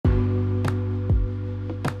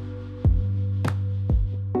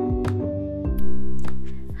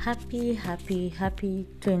Happy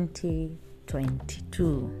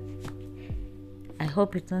 2022. I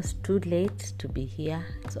hope it's not too late to be here.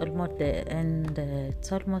 It's almost the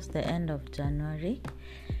end of January.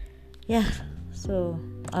 So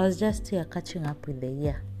I was just here catching up with the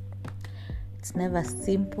year. It's never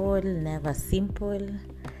simple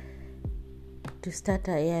to start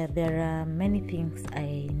a year. There are many things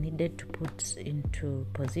I needed to put into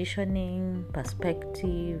positioning,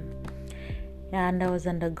 perspective, and I was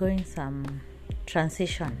undergoing some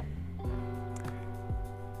transition,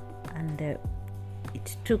 and it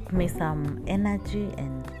took me some energy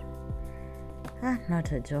and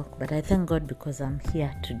not a joke, but I thank God because I'm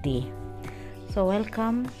here today. So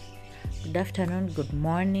welcome, good afternoon, good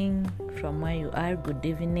morning from where you are, good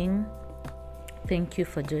evening. Thank you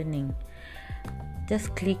for joining,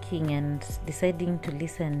 just clicking and deciding to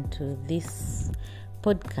listen to this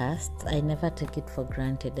podcast. I never take it for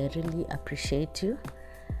granted. I really appreciate you,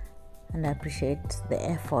 and I appreciate the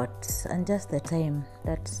effort and just the time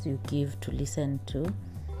that you give to listen to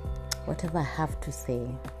whatever I have to say.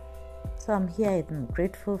 So I'm here. I'm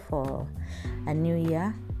grateful for a new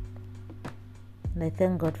year, and I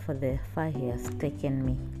thank God for the far He has taken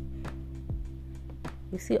me.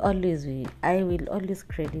 You see, I will always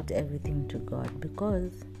credit everything to God,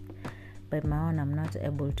 because by my own I'm not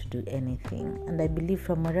able to do anything. And I believe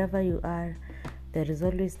from wherever you are, there is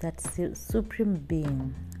always that supreme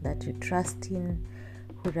being that you trust in,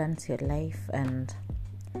 who runs your life, and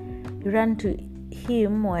you run to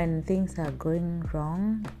Him when things are going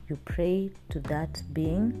wrong. You pray to that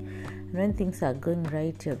being, and when things are going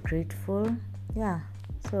right, you're grateful.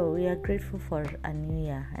 So we are grateful for a new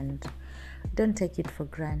year, and don't take it for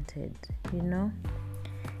granted,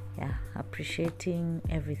 appreciating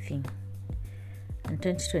everything. In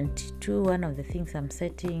 2022, one of the things I'm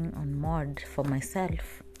setting on mod for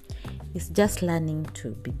myself is just learning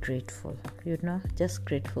to be grateful, just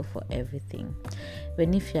grateful for everything.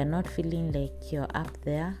 Even if you're not feeling like you're up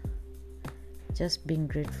there, just being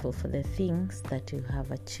grateful for the things that you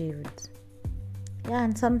have achieved.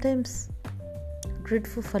 And sometimes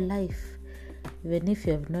grateful for life. Even if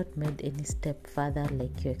you have not made any step further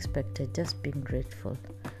like you expected, just being grateful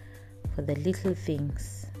for the little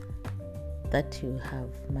things that you have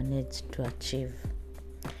managed to achieve.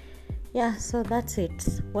 So that's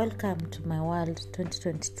it. Welcome to my world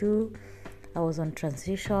 2022. I was on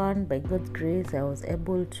transition. By God's grace, I was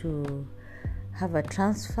able to have a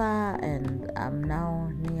transfer, and I'm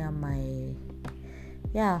now near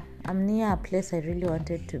I'm near a place I really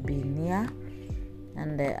wanted to be near,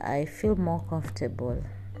 and I feel more comfortable.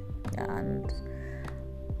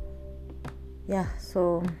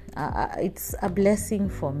 So it's a blessing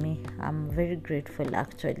for me. I'm very grateful,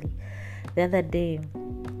 actually. The other day,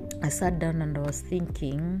 I sat down and I was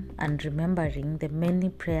thinking and remembering the many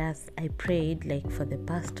prayers I prayed, like for the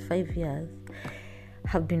past 5 years.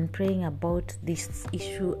 Have been praying about this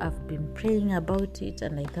issue. I've been praying about it,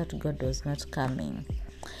 and I thought God was not coming.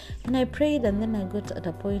 And I prayed, and then I got at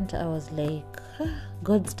a point I was like,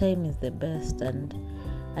 God's time is the best, and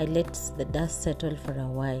I let the dust settle for a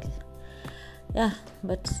while.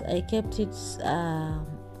 But I kept it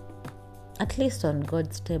at least on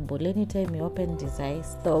God's table. Anytime He opened His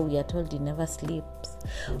eyes, though we are told He never sleeps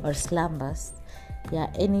or slumbers,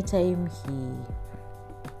 anytime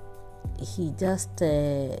He just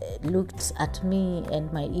looked at me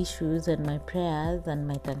and my issues and my prayers and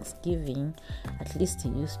my thanksgiving, at least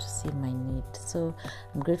He used to see my need. So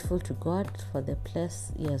I'm grateful to God for the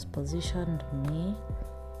place He has positioned me.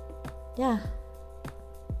 I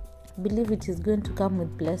believe it is going to come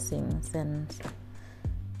with blessings, and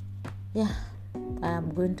I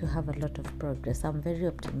am going to have a lot of progress. I'm very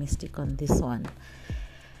optimistic on this one.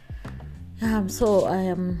 So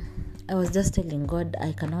I was just telling God,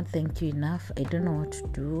 I cannot thank you enough. I don't know what to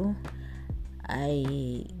do.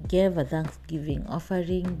 I gave a Thanksgiving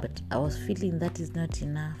offering, but I was feeling that is not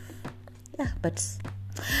enough. But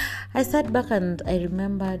I sat back and I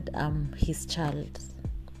remembered I'm His child,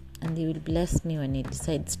 and He will bless me when He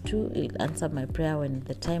decides to. He'll answer my prayer when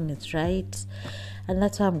the time is right, and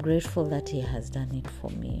that's why I'm grateful that He has done it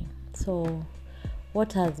for me. So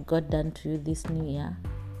what has God done to you this new year?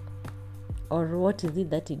 Or what is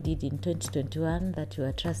it that He did in 2021 that you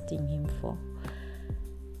are trusting Him for?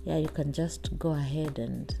 You can just go ahead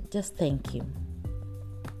and just thank Him.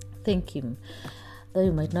 Thank Him. Though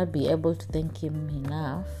you might not be able to thank Him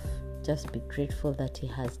enough, just be grateful that He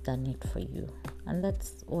has done it for you. And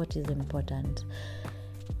that's what is important.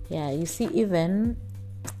 You see, even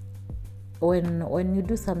when you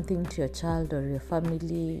do something to your child or your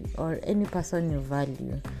family or any person you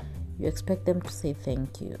value, you expect them to say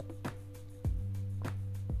thank you.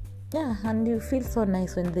 Yeah, and you feel so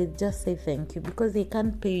nice when they just say thank you, because they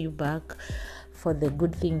can't pay you back for the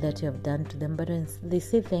good thing that you have done to them. But when they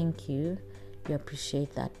say thank you, you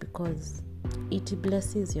appreciate that, because it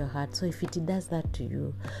blesses your heart. So if it does that to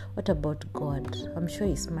you, what about God? I'm sure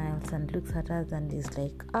He smiles and looks at us and is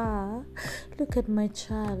like, look at my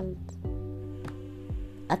child.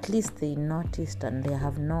 At least they noticed and they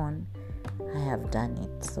have known I have done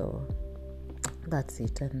it. So that's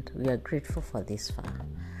it, and we are grateful for this far.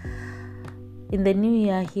 In the new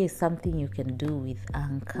year, here's something you can do with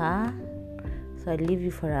Anchor. So I'll leave you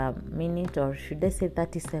for a minute, or should I say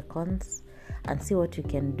 30 seconds, and see what you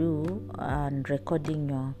can do and recording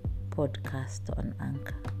your podcast on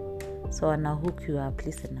Anchor. So I'll hook you up,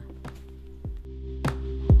 listener.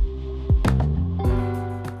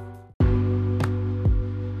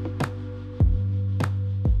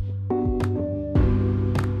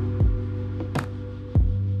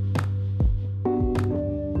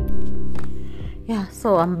 Yeah,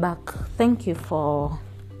 so I'm back. Thank you for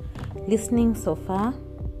listening so far.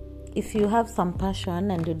 If you have some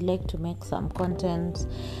passion and you'd like to make some content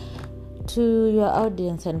to your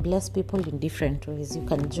audience and bless people in different ways, you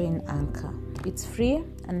can join Anchor. It's free,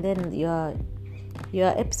 and then your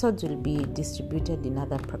episodes will be distributed in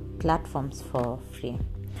other platforms for free.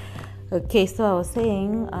 Okay, so I was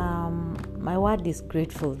saying my word is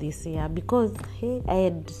grateful this year, because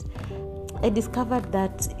I discovered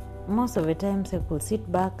that most of the times I could sit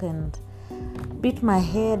back and beat my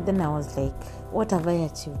head. Then I was like, what have I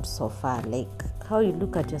achieved so far? Like, how you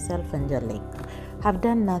look at yourself and you're like, I've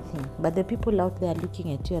done nothing. But the people out there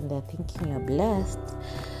looking at you and they're thinking you're blessed.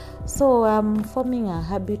 So I'm forming a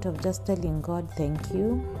habit of just telling God thank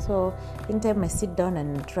you. So anytime I sit down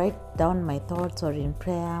and write down my thoughts or in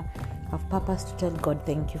prayer, I've purpose to tell God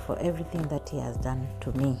thank you for everything that He has done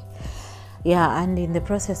to me. Yeah, and in the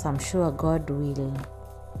process, I'm sure God will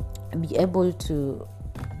be able to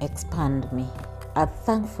expand me. A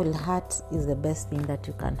thankful heart is the best thing that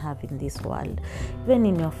you can have in this world. Even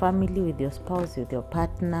in your family, with your spouse, with your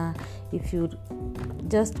partner, if you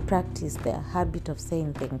just practice the habit of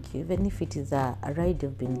saying thank you, even if it is a ride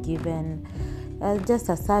you've been given, just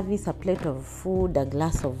a service, a plate of food, a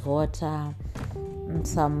glass of water,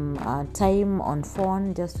 some time on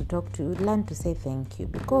phone just to talk to you, learn to say thank you,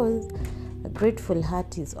 because a grateful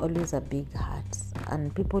heart is always a big heart,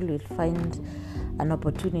 and people will find an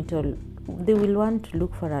opportunity, or they will want to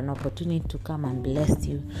look for an opportunity to come and bless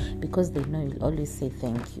you, because they know you'll always say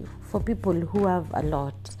thank you. For people who have a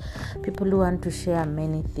lot, people who want to share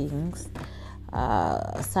many things,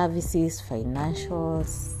 services,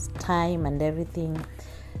 financials, time and everything,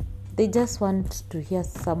 they just want to hear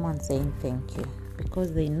someone saying thank you,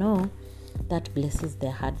 because they know that blesses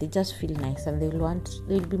their heart. They just feel nice, and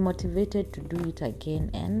they'll be motivated to do it again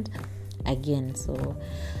and again. So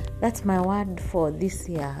that's my word for this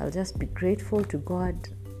year. I'll just be grateful to God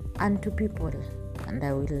and to people, and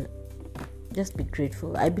I will just be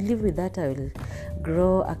grateful. I believe with that I will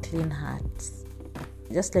grow a clean heart,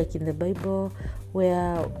 just like in the Bible,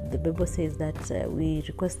 where the Bible says that we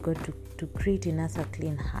request God to create in us a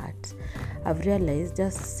clean heart. I've realized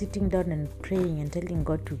just sitting down and praying and telling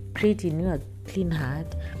God to create in you a clean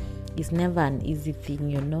heart is never an easy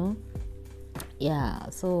thing, Yeah,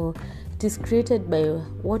 so it is created by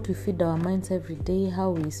what we feed our minds every day,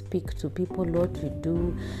 how we speak to people, what we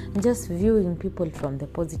do, and just viewing people from the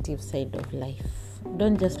positive side of life.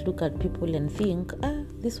 Don't just look at people and think,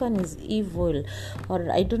 this one is evil,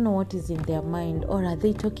 or I don't know what is in their mind, or are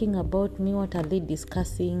they talking about me, what are they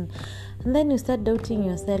discussing? And then you start doubting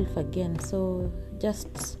yourself again. So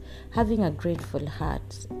just having a grateful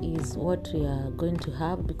heart is what we are going to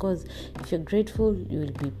have, because if you're grateful, you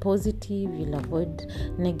will be positive, you'll avoid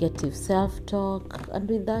negative self-talk, and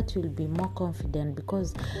with that you'll be more confident,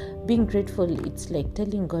 because being grateful, it's like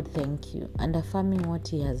telling God thank you and affirming what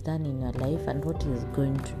He has done in your life and what He is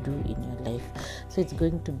going to do in your life. So it's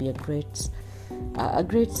going to be a great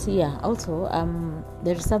year. Also,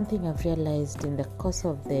 there is something I've realized in the course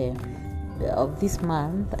of this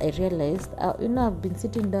month. I realized, I've been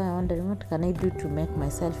sitting down wondering, what can I do to make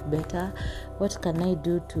myself better? What can I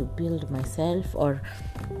do to build myself? Or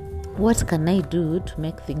what can I do to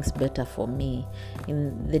make things better for me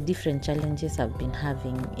in the different challenges I've been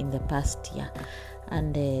having in the past year?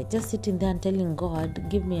 And just sitting there and telling God,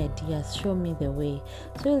 give me ideas, show me the way.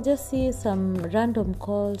 So you'll just see some random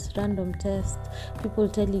calls, random tests, people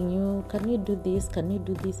telling you, can you do this,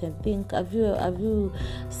 and think, have you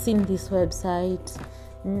seen this website?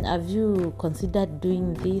 Have you considered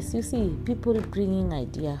doing this? You see, people bringing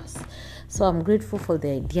ideas. So I'm grateful for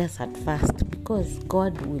the ideas at first, because course,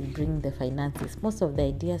 God will bring the finances. Most of the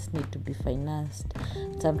ideas need to be financed.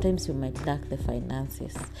 Sometimes you might lack the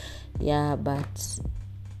finances. Yeah, but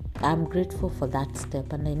I'm grateful for that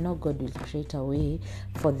step, and I know God will create a way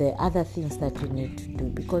for the other things that you need to do.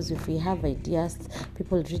 Because if we have ideas,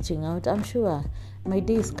 people reaching out, I'm sure my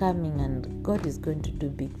day is coming and God is going to do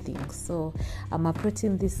big things. So I'm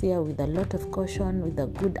approaching this year with a lot of caution, with a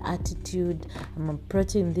good attitude. I'm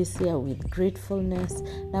approaching this year with gratefulness.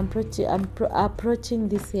 I'm approaching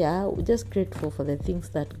this year just grateful for the things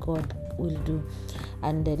that God will do,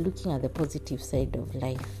 and looking at the positive side of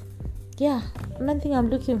life. Yeah, one thing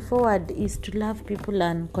I'm looking forward is to love people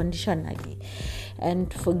unconditionally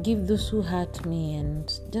and forgive those who hurt me,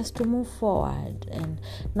 and just to move forward, and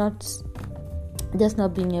not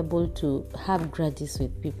being able to have grudges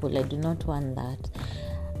with people. I do not want that.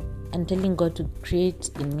 I'm telling God to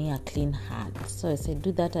create in me a clean heart. So as I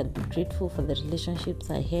do that, I'll be grateful for the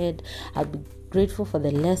relationships I had. I'll be grateful for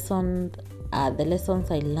the lessons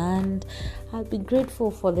I learned. I'll be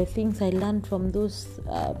grateful for the things I learned from those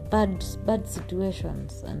bad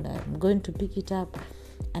situations, and I'm going to pick it up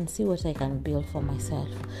and see what I can build for myself.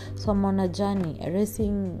 So I'm on a journey,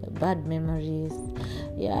 erasing bad memories,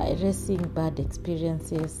 erasing bad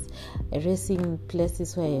experiences, erasing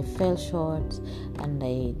places where I fell short and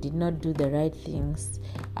I did not do the right things.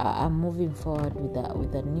 I'm moving forward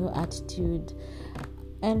with a new attitude.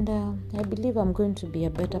 And I believe I'm going to be a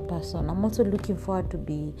better person. I'm also looking forward to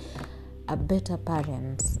be a better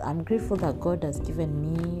parent. I'm grateful that God has given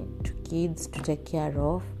me 2 kids to take care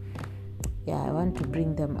of. I want to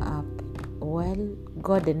bring them up well.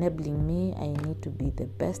 God enabling me, I need to be the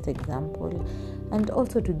best example, and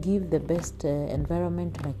also to give the best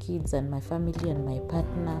environment to my kids and my family and my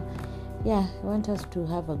partner. I want us to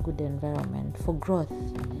have a good environment for growth.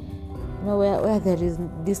 Where there is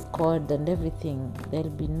discord and everything, there'll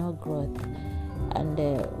be no growth. And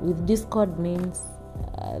with discord means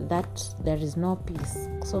that there is no peace.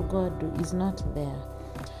 So God is not there.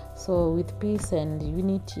 So with peace and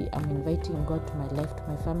unity, I'm inviting God to my life, to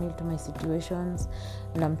my family, to my situations,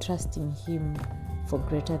 and I'm trusting Him for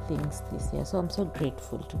greater things this year. So I'm so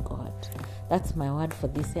grateful to God. That's my word for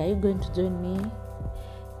this year. Are you going to join me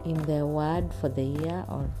in the word for the year?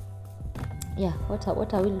 Or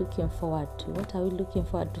what are we looking forward to? What are we looking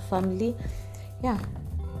forward to, family?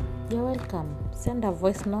 You're welcome. Send a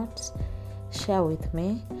voice note, share with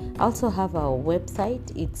me. I also have our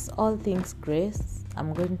website. It's All Things Grace.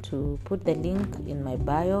 I'm going to put the link in my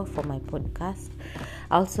bio for my podcast.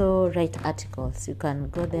 I also write articles. You can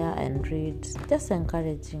go there and read, just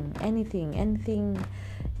encouraging, anything.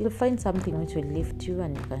 You'll find something which will lift you,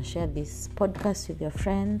 and you can share this podcast with your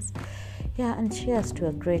friends. And cheers to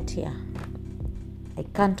a great year. I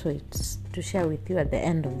can't wait to share with you at the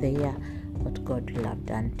end of the year what God will have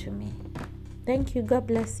done to me. Thank you. God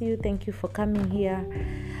bless you. Thank you for coming here.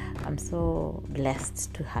 I'm so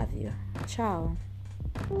blessed to have you. Ciao.